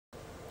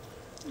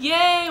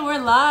Yay, we're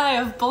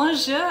live.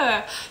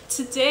 Bonjour.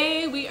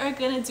 Today we are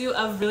going to do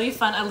a really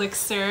fun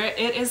elixir.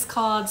 It is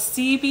called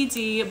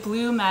CBD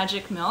Blue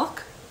Magic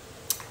Milk.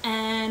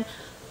 And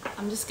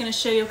I'm just going to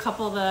show you a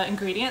couple of the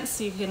ingredients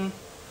so you can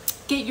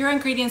get your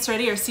ingredients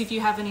ready or see if you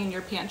have any in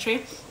your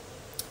pantry.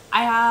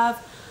 I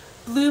have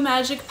Blue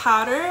Magic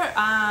powder.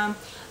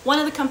 One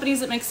of the companies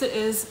that makes it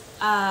is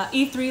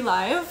E3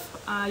 Live.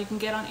 You can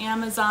get on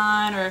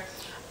Amazon or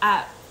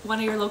at one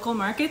of your local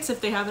markets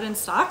if they have it in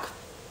stock.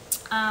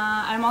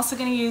 I'm also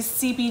going to use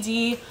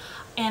CBD,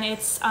 and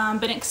it's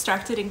been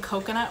extracted in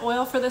coconut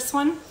oil for this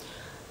one.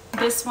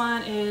 This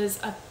one is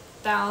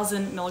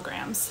 1,000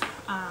 milligrams.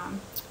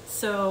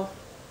 So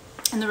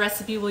in the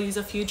recipe we'll use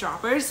a few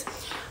droppers.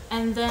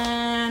 And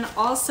then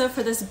also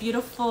for this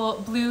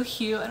beautiful blue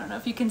hue, I don't know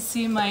if you can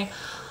see my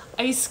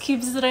ice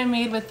cubes that I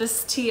made with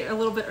this tea a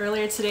little bit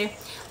earlier today.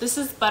 This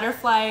is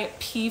butterfly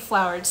pea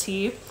flower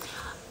tea.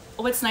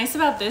 What's nice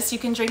about this, you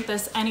can drink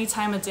this any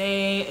time of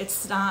day.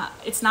 It's not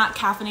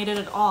caffeinated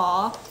at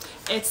all.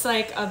 It's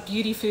like a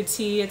beauty food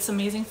tea. It's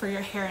amazing for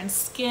your hair and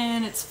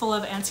skin. It's full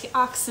of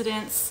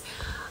antioxidants.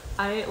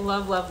 I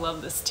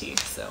love this tea.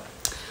 So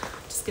I'm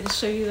just gonna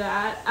show you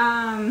that.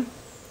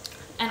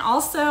 And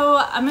also,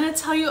 I'm gonna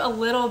tell you a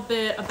little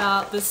bit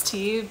about this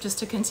tea just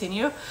to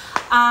continue.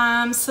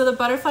 So the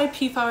butterfly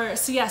pea flower,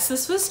 so yes,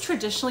 this was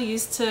traditionally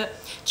used to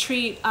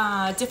treat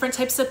different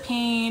types of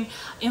pain,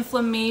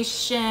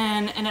 inflammation,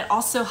 and it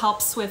also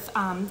helps with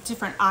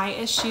different eye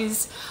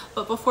issues.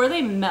 But before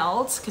they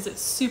melt, because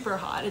it's super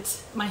hot,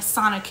 it's my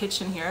sauna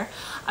kitchen here,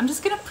 I'm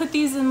just gonna put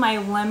these in my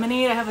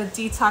lemonade. I have a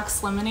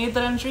detox lemonade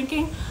that I'm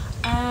drinking,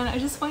 and I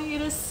just want you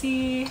to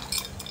see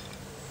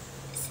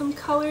some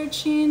color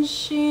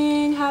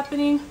changing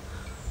happening.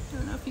 I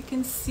don't know if you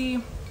can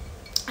see.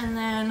 And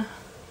then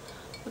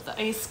with the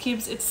ice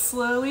cubes, it's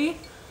slowly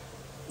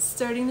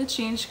starting to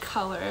change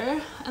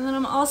color. And then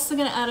I'm also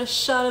gonna add a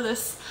shot of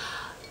this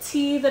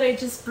tea that I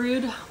just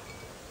brewed.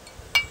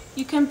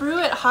 You can brew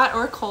it hot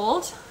or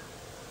cold,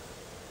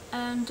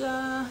 and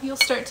you'll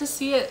start to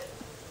see it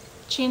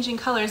changing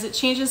colors. It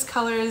changes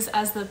colors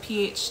as the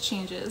pH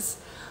changes.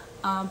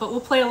 But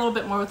we'll play a little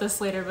bit more with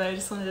this later, but I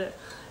just wanted to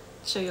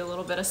show you a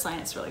little bit of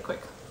science really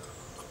quick.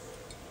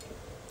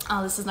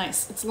 Oh, this is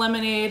nice. It's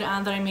lemonade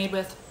that I made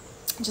with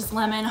just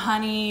lemon,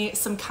 honey,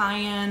 some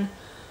cayenne,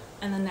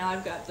 and then now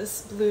I've got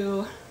this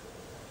blue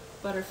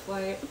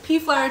butterfly pea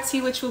flower tea,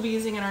 which we'll be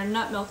using in our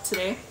nut milk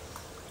today.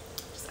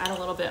 Just add a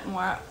little bit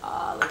more.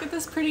 Oh, look at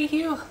this pretty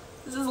hue.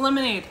 This is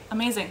lemonade.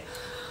 Amazing.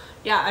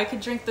 Yeah, I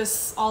could drink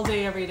this all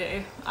day, every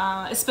day,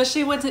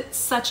 especially when it's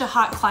such a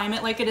hot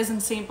climate like it is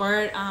in St.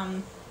 Bart.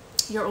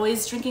 You're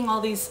always drinking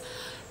all these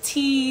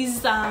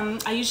teas.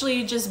 I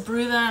usually just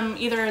brew them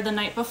either the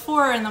night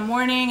before or in the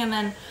morning, and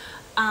then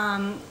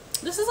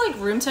this is like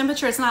room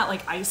temperature. It's not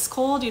like ice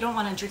cold. You don't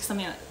want to drink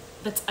something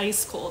that's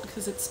ice cold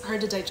because it's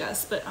hard to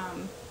digest. But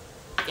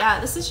yeah,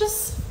 this is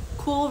just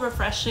cool,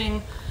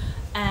 refreshing.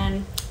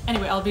 And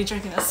anyway, I'll be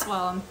drinking this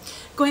while I'm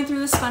going through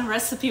this fun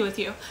recipe with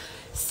you.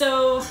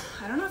 So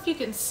I don't know if you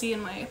can see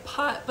in my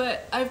pot,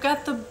 but I've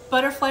got the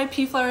butterfly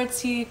pea flower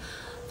tea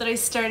that I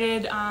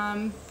started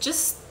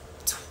just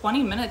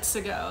 20 minutes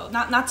ago,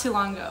 not too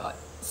long ago.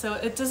 So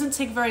it doesn't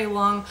take very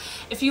long.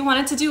 If you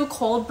wanted to do a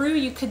cold brew,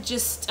 you could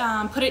just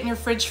put it in your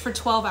fridge for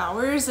 12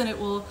 hours and it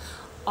will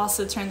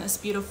also turn this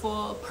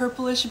beautiful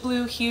purplish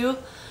blue hue.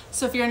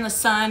 So if you're in the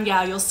sun,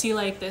 yeah, you'll see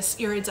like this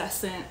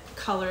iridescent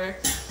color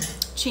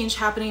change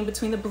happening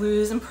between the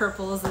blues and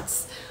purples.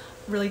 It's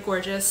really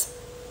gorgeous.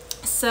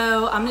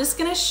 So I'm just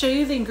gonna show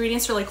you the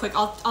ingredients really quick.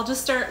 I'll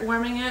just start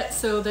warming it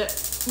so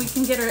that we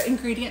can get our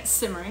ingredients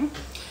simmering.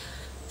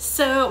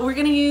 So we're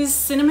gonna use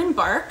cinnamon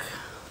bark.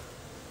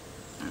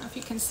 I don't know if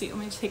you can see, let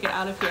me take it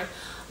out of here.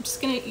 I'm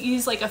just gonna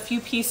use like a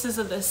few pieces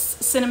of this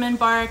cinnamon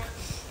bark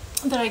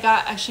that I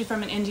got actually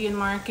from an Indian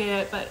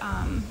market, but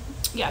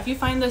yeah, if you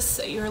find this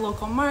at your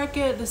local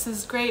market, this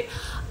is great.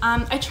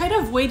 I try to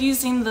avoid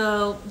using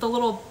the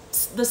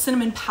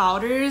cinnamon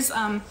powders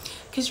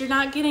because you're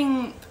not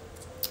getting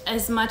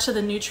as much of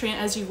the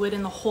nutrient as you would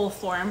in the whole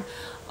form.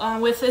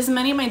 With as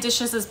many of my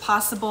dishes as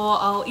possible,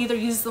 I'll either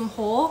use them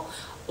whole,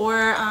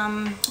 or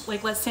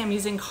like let's say I'm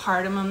using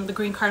cardamom, the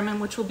green cardamom,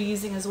 which we'll be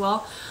using as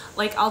well.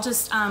 Like I'll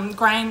just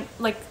grind,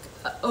 like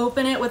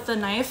open it with the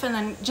knife and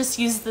then just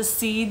use the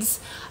seeds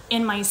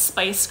in my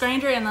spice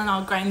grinder, and then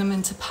I'll grind them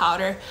into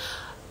powder.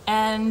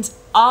 And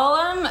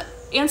I'll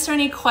answer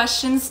any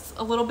questions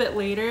a little bit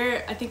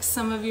later. I think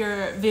some of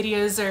your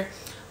videos are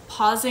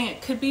pausing.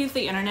 It could be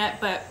the internet,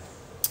 but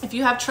if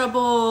you have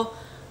trouble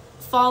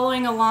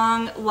following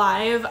along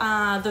live,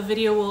 the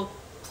video will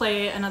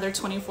play another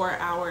 24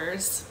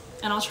 hours.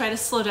 And I'll try to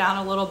slow down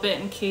a little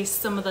bit in case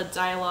some of the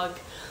dialogue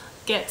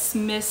gets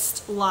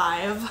missed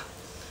live,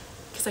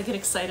 because I get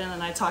excited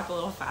and I talk a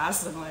little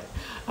fast and I'm like,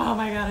 oh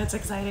my god, it's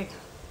exciting.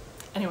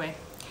 Anyway,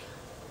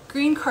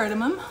 green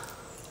cardamom.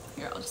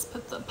 Here, I'll just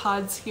put the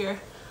pods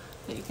here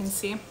that you can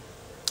see.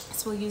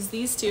 So we'll use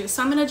these two.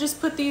 So I'm gonna just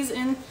put these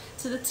into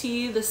the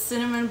tea, the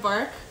cinnamon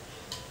bark.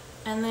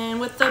 And then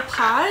with the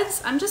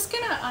pods, I'm just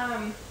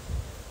gonna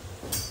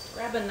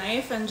grab grab a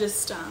knife and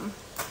just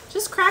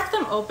crack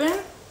them open,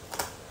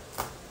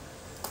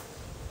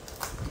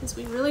 because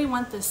we really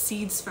want the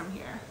seeds from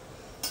here.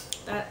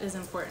 That is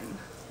important.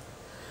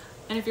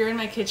 And if you're in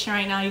my kitchen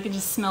right now, you can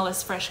just smell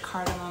this fresh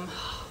cardamom.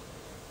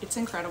 It's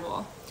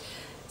incredible.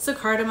 So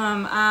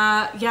cardamom,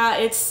 yeah,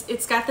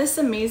 it's got this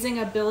amazing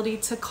ability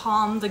to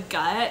calm the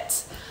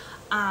gut,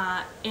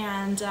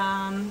 and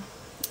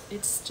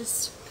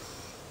it's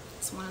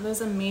one of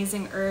those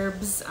amazing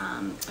herbs.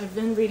 I've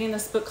been reading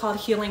this book called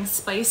Healing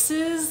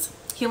Spices,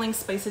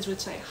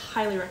 which I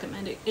highly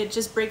recommend. It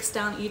just breaks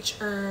down each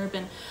herb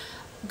and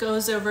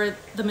goes over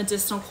the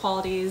medicinal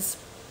qualities.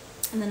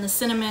 And then the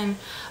cinnamon,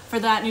 for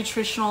that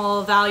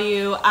nutritional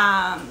value,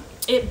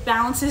 it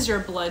balances your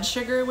blood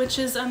sugar, which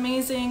is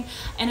amazing,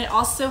 and it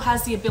also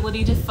has the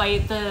ability to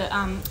fight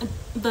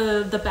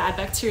the bad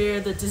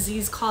bacteria, the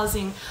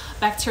disease-causing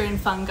bacteria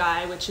and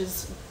fungi, which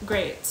is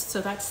great.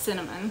 So that's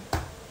cinnamon.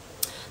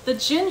 The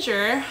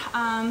ginger,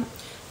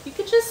 you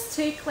could just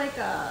take like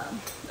a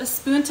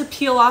spoon to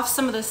peel off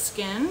some of the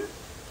skin,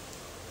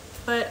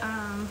 but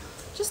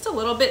just a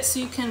little bit so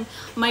you can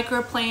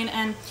microplane.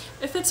 And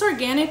if it's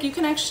organic, you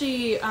can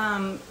actually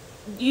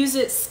use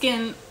it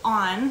skin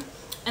on.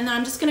 And then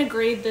I'm just gonna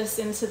grate this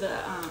into the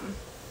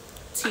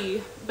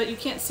tea, but you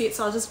can't see it,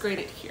 so I'll just grate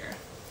it here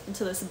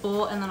into this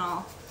bowl, and then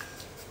I'll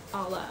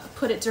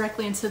put it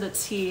directly into the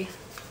tea.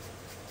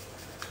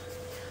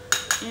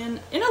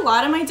 And in a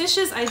lot of my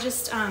dishes, I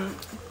just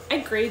I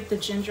grate the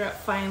ginger up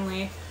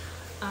finely,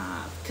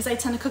 because I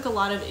tend to cook a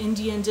lot of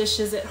Indian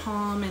dishes at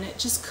home, and it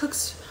just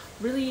cooks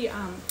really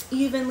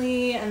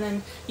evenly, and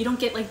then you don't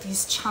get like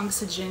these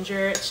chunks of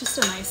ginger. It's just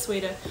a nice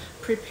way to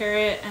prepare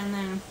it. And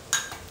then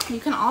you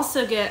can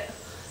also get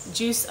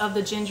juice of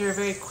the ginger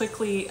very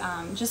quickly,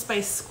 just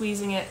by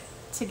squeezing it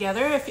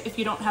together if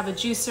you don't have a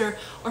juicer,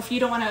 or if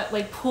you don't want to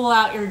like pull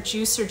out your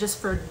juicer just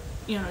for,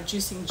 you know,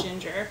 juicing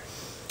ginger.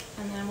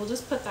 And then we'll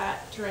just put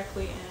that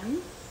directly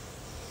in.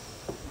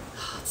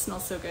 Oh, it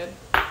smells so good.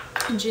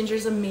 And ginger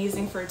is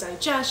amazing for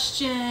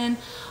digestion.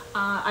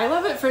 I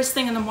love it first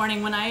thing in the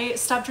morning. When I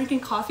stopped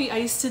drinking coffee, I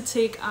used to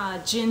take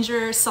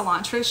ginger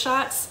cilantro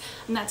shots,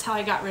 and that's how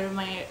I got rid of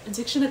my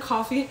addiction to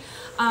coffee.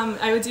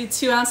 I would do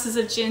 2 ounces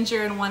of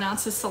ginger and 1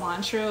 ounce of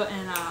cilantro,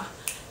 and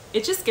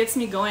it just gets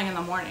me going in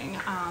the morning.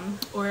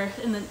 Or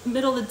in the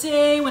middle of the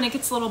day when it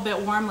gets a little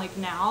bit warm, like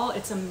now,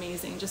 it's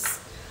amazing.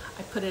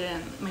 I put it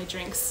in my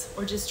drinks,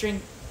 or just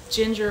drink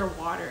ginger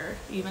water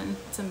even.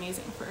 It's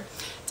amazing for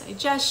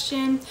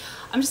digestion.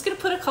 I'm just gonna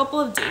put a couple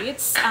of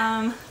dates.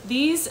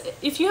 These,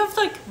 if you have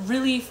like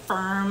really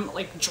firm,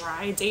 like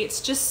dry dates,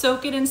 just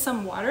soak it in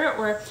some water,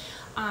 or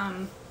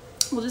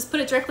we'll just put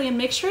it directly and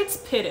make sure it's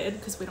pitted,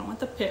 because we don't want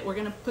the pit. We're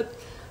gonna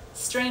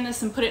strain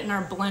this and put it in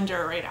our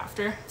blender right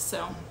after.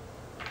 So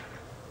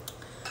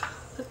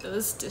put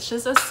those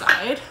dishes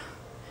aside,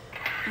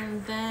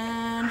 and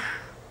then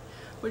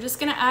we're just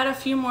gonna add a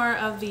few more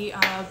of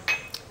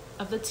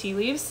the tea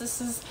leaves.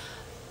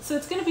 So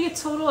it's gonna be a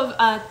total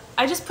of,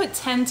 I just put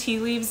 10 tea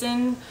leaves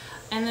in,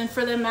 and then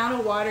for the amount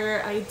of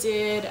water I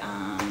did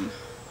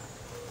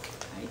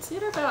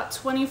about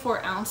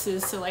 24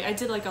 ounces. So like I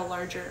did like a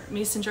larger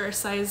mason jar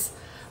size.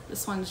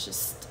 This one's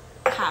just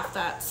half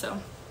that. So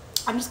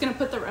I'm just gonna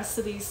put the rest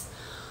of these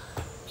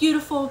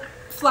beautiful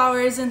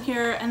flowers in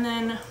here. And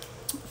then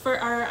for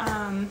our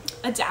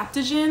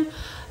adaptogen,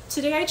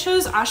 today I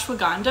chose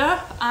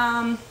ashwagandha.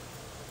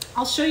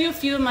 I'll show you a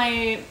few of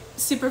my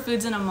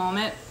superfoods in a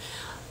moment,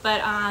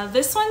 but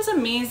this one's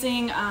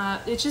amazing.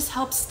 It just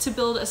helps to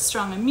build a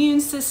strong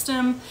immune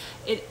system.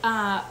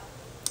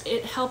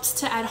 It helps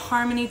to add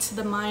harmony to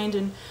the mind,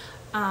 and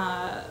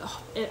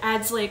it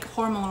adds like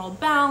hormonal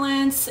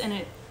balance, and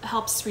it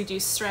helps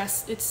reduce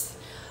stress.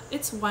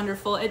 It's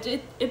wonderful.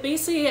 It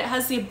basically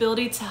has the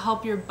ability to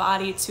help your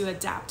body to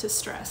adapt to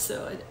stress,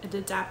 so an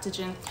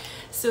adaptogen.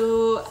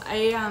 So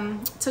I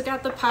took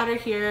out the powder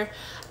here,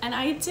 and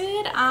I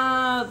did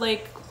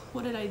like,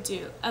 what did I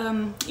do?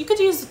 You could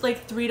use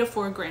like 3 to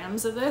 4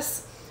 grams of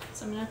this.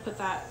 So I'm gonna put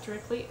that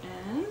directly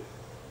in.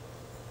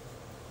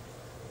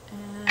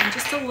 And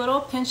just a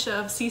little pinch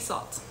of sea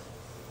salt.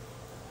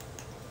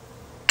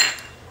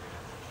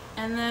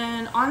 And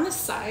then on the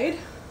side,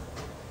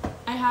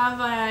 I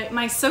have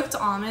my soaked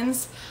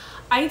almonds.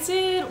 I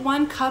did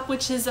 1 cup,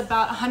 which is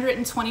about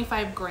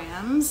 125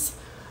 grams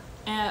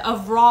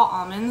of raw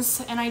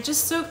almonds, and I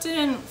just soaked it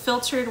in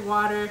filtered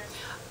water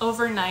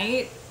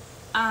overnight.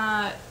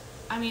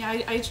 I mean,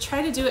 I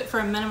try to do it for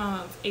a minimum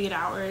of 8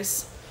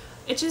 hours.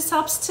 It just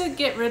helps to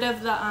get rid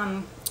of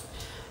the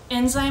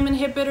enzyme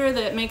inhibitor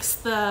that makes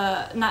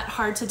the nut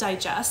hard to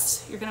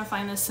digest. You're gonna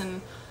find this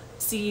in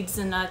seeds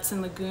and nuts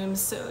and legumes,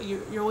 so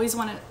you always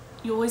want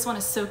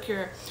to soak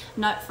your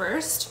nut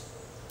first.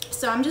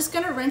 So I'm just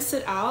gonna rinse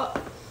it out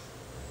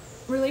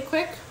really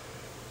quick,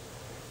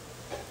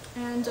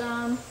 and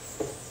I'm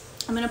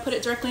gonna put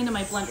it directly into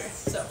my blender.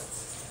 So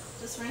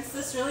just rinse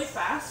this really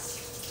fast.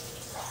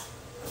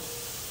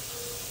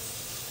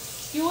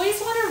 You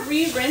always want to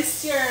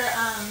re-rinse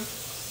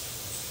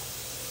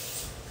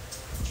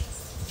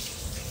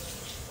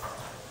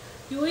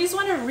You always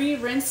want to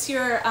re-rinse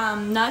your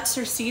nuts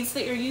or seeds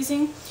that you're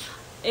using.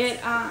 You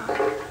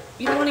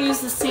don't want to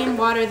use the same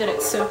water that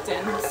it's soaked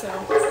in. So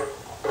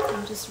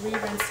I'm just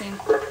re-rinsing,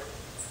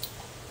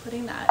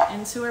 putting that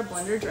into our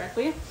blender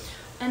directly.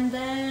 And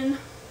then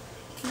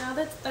now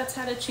that that's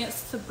had a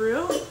chance to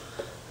brew,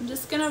 I'm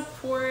just gonna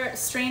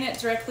strain it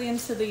directly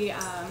into the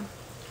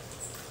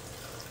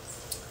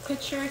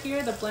pitcher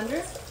here, the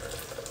blender.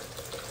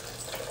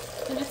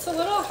 And it's a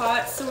little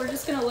hot, so we're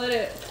just gonna let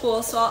it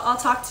cool. So I'll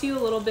talk to you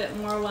a little bit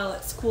more while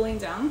it's cooling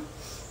down.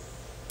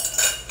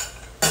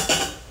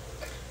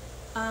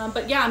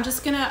 But yeah, I'm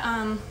just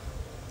gonna,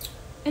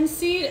 and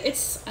see, I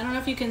don't know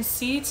if you can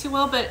see too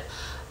well, but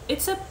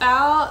it's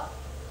about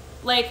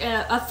like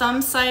a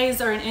thumb size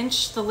or an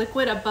inch, the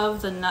liquid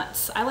above the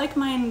nuts. I like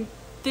mine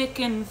thick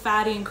and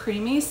fatty and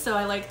creamy, so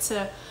I like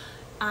to,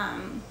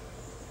 I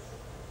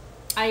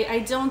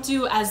don't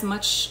do as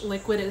much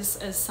liquid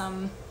as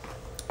some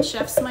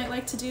chefs might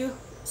like to do.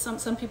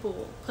 Some people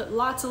will put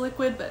lots of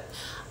liquid, but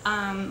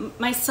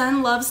my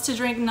son loves to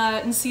drink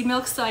nut and seed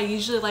milk, so I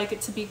usually like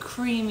it to be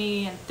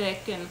creamy and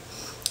thick and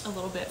a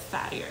little bit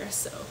fattier,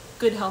 so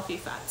good healthy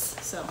fats.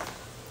 So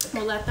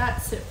we'll let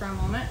that sit for a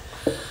moment.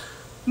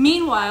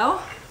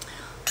 Meanwhile,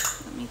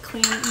 let me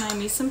clean my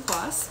mise en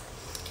place.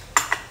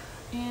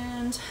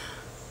 And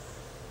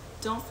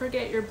don't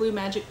forget your Blue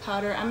Magic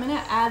powder. I'm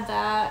gonna add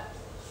that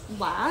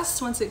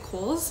last once it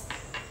cools.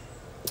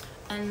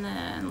 And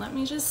then let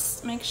me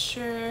just make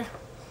sure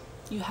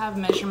you have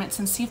measurements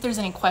and see if there's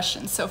any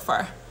questions so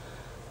far.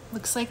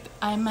 Looks like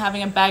I'm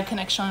having a bad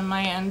connection on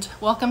my end.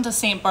 Welcome to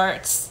St.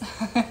 Bart's.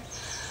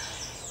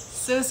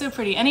 So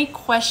pretty. Any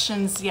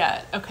questions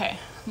yet? Okay,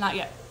 not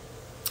yet.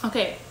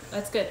 Okay,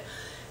 that's good.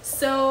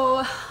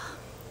 So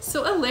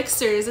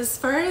elixirs, as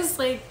far as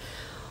like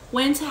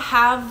when to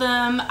have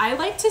them, I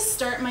like to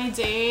start my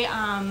day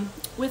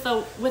with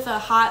a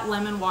hot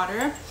lemon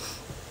water.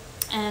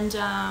 And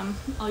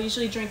I'll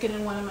usually drink it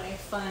in one of my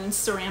fun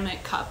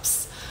ceramic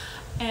cups.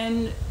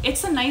 And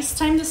it's a nice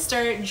time to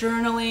start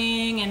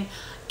journaling and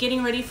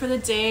getting ready for the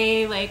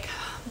day, like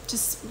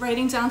just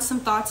writing down some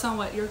thoughts on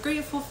what you're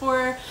grateful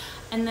for.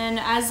 And then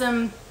as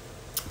I'm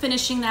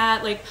finishing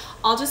that, like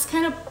I'll just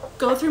kind of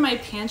go through my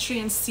pantry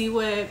and see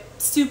what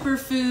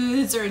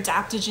superfoods or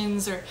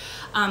adaptogens or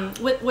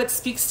what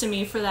speaks to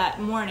me for that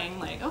morning.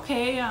 Like,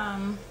 okay,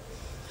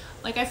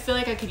 like I feel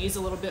like I could use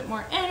a little bit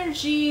more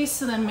energy,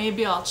 so then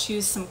maybe I'll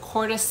choose some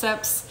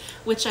cordyceps,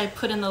 which I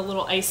put in the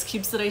little ice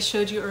cubes that I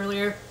showed you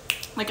earlier.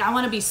 Like I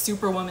want to be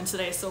superwoman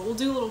today, so we'll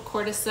do little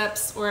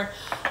cordyceps. Or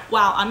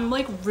wow, I'm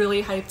like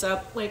really hyped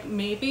up, like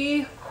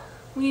maybe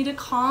we need to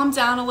calm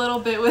down a little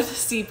bit with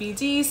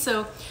CBD.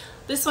 So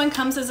this one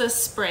comes as a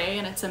spray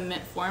and it's a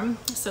mint form,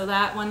 so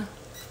that one,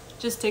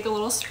 just take a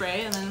little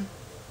spray and then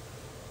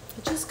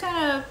it just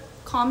kind of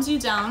calms you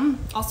down,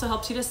 also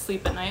helps you to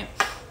sleep at night.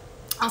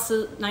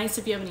 Also nice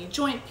if you have any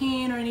joint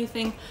pain or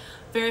anything,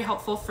 very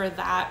helpful for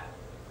that.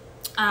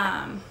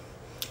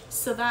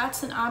 So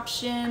that's an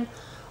option.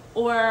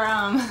 Or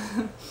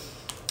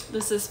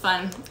this is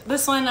fun.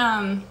 This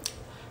one,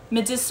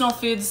 Medicinal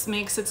Foods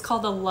makes, it's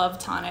called a Love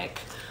Tonic.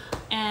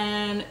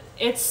 And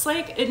it's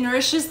like, it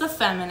nourishes the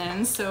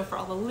feminine. So for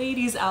all the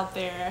ladies out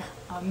there,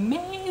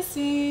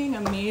 amazing,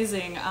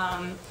 amazing.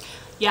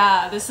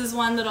 Yeah, this is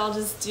one that I'll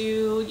just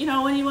do, you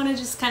know, when you want to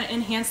just kind of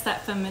enhance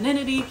that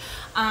femininity.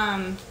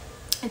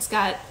 It's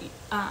got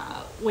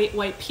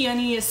white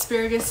peony,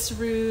 asparagus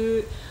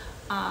root,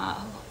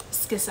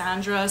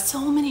 schisandra,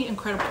 so many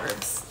incredible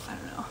herbs. I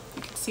don't know if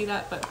you can see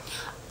that, but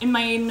in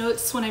my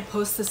notes when I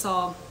post this,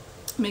 I'll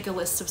make a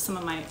list of some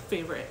of my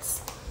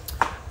favorites.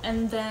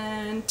 And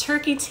then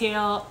turkey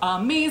tail,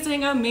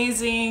 amazing,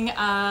 amazing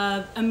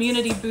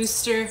immunity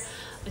booster.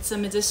 It's a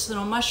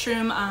medicinal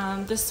mushroom.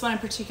 This one in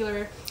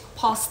particular,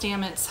 Paul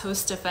Stamets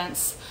Host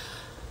Defense.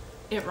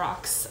 It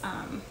rocks.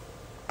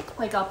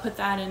 Like I'll put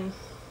that in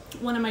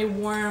one of my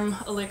warm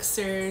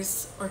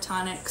elixirs or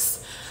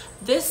tonics.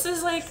 This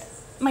is like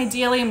my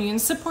daily immune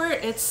support.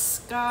 It's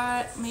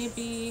got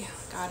maybe,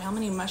 God, how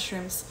many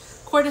mushrooms?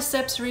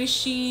 Cordyceps,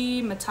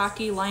 reishi,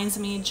 maitake, lion's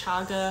mane,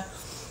 chaga.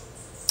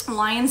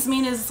 Lion's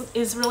mane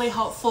is really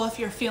helpful if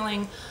you're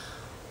feeling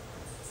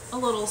a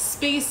little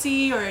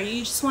spacey or you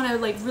just want to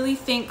like really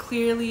think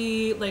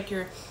clearly, like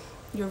you're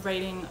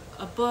writing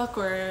a book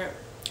or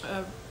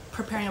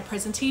preparing a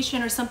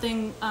presentation or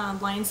something.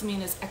 Lion's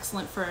mane is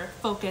excellent for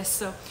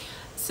focus.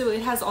 So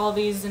it has all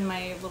these in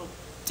my little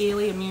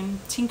daily immune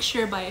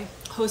tincture by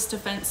Host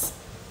Defense.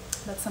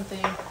 That's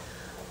something.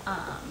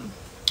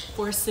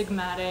 Four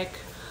Sigmatic.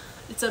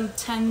 It's a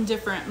 10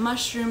 different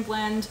mushroom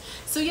blend.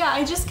 So yeah,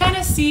 I just kind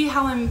of see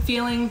how I'm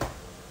feeling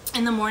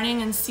in the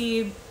morning and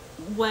see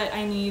what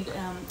I need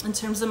in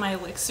terms of my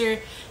elixir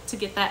to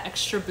get that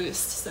extra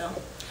boost. So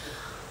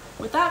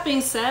with that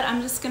being said,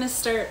 I'm just gonna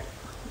start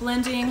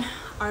blending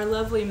our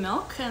lovely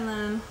milk, and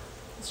then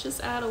let's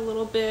just add a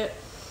little bit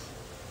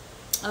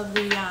of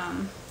the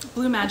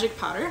Blue Magic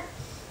powder.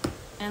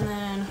 And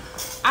then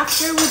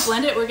after we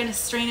blend it, we're gonna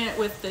strain it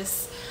with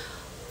this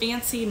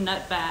fancy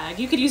nut bag.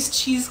 You could use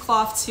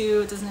cheesecloth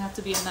too. It doesn't have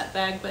to be a nut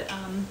bag, but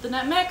the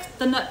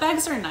nut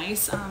bags are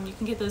nice. You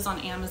can get those on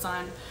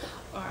Amazon.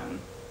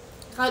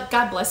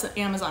 God bless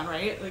Amazon,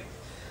 right? Like,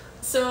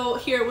 so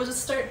here, we'll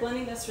just start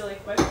blending this really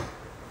quick.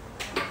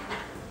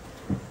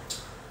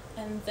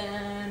 And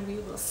then we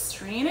will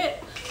strain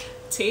it,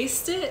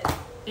 taste it,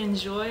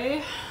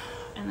 enjoy,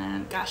 and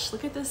then, gosh,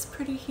 look at this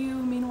pretty hue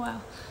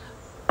meanwhile.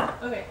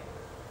 Okay,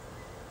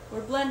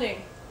 we're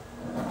blending.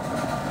 Let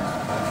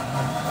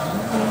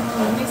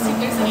me see if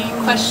there's any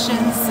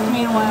questions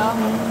meanwhile.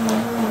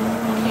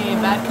 Okay,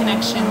 bad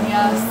connection,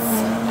 yes.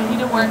 I need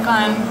to work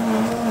on,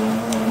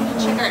 I need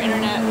to check our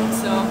internet,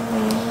 so,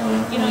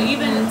 you know,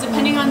 even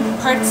depending on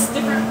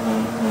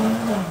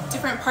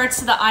different parts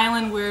of the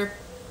island where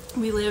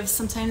we live,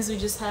 sometimes we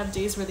just have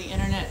days where the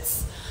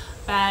internet's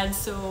bad,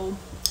 so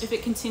if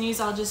it continues,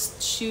 I'll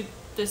just shoot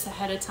this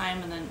ahead of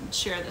time and then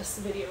share this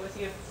video with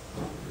you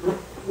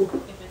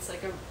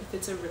if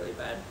it's a really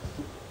bad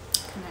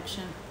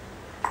connection.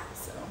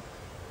 So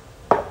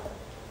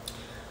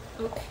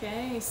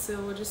okay, so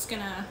we're just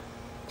gonna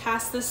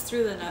pass this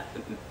through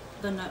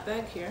the nut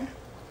bag here,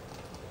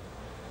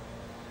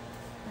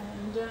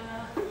 and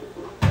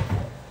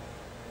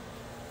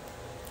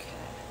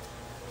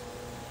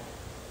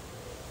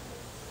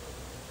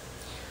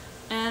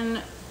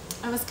and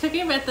I was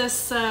cooking at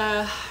this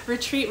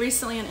retreat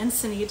recently in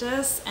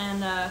Encinitas,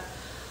 and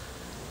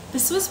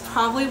this was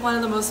probably one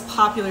of the most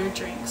popular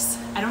drinks.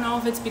 I don't know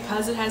if it's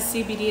because it has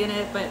CBD in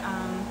it, but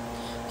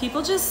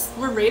people just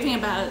were raving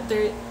about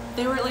it.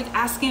 They were like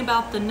asking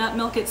about the nut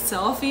milk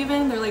itself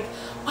even. They're like,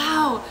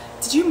 wow,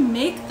 did you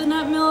make the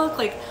nut milk?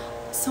 Like,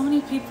 so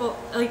many people,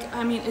 like,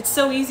 I mean, it's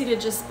so easy to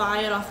just buy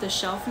it off the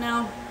shelf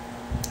now,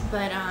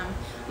 but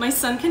my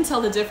son can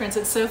tell the difference.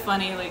 It's so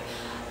funny. Like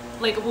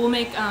we'll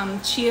make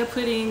chia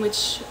pudding,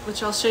 which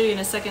I'll show you in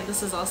a second.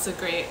 This is also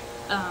great.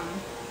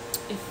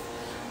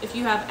 If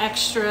you have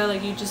extra,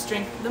 like you just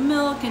drink the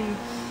milk and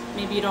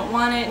maybe you don't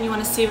want it and you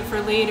want to save it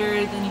for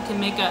later, then you can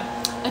make a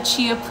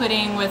chia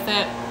pudding with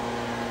it.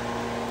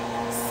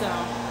 So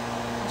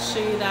I'll show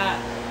you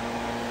that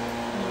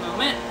in a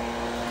moment.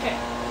 Okay,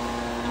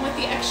 and with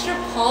the extra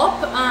pulp,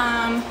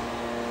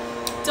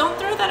 don't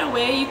throw that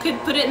away. You could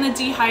put it in the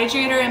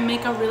dehydrator and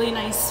make a really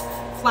nice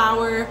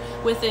flour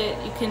with it.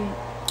 You can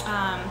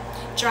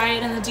dry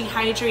it in the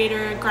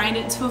dehydrator, grind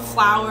it into a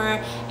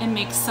flour, and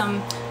make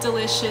some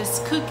delicious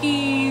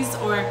cookies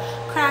or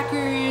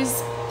crackers,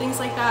 things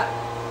like that.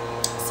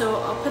 So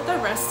I'll put the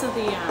rest of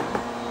the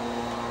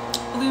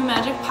Blue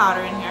Magic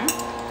powder in here.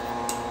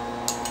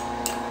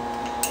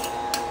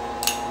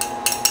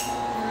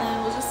 And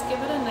then we'll just give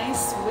it a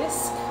nice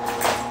whisk.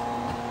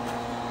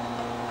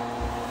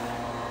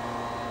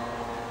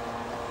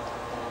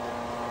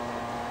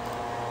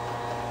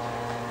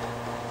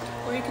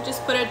 Or you could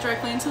just put it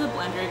directly into the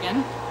blender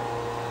again.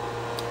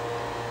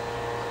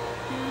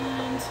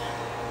 And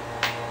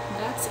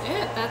that's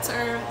it. That's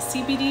our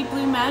CBD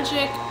Blue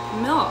Magic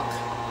milk.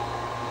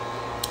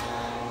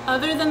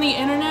 Other than the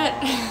internet,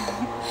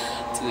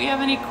 do we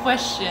have any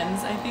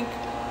questions? I think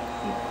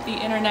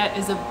the internet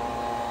is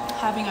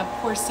having a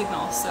poor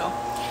signal, so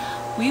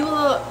we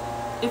will,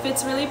 if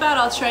it's really bad,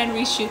 I'll try and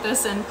reshoot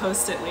this and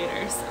post it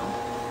later. So.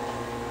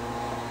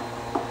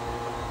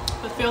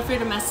 But feel free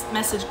to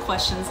message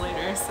questions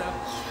later. So,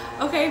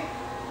 okay.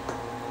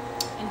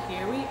 And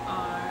here we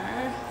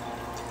are.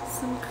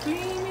 Some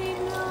creamy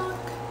milk.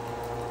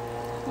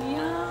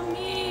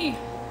 Yummy.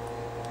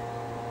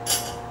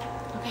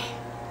 Okay.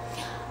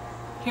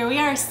 Here we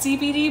are,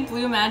 CBD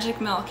Blue Magic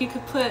milk. You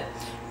could put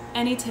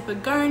any type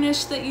of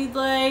garnish that you'd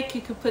like.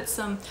 You could put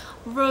some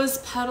rose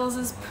petals,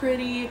 is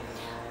pretty.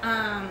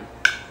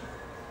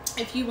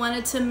 If you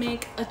wanted to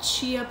make a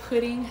chia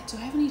pudding, do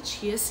I have any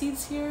chia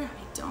seeds here?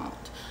 I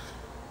don't.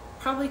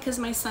 Probably because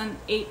my son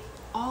ate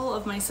all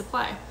of my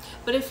supply.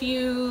 But if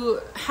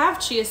you have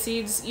chia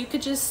seeds, you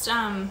could just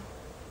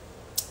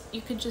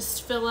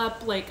fill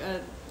up like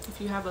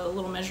if you have a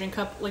little measuring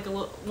cup, like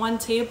 1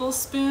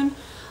 tablespoon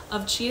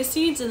of chia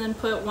seeds, and then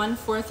put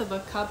 1/4 of a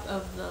cup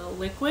of the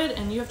liquid,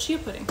 and you have chia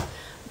pudding.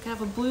 You can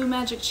have a Blue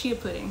Magic chia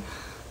pudding.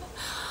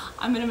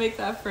 I'm gonna make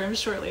that for him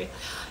shortly.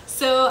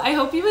 So I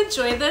hope you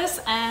enjoyed this,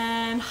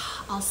 and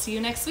I'll see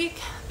you next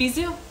week.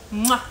 Bisous.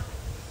 Mwah.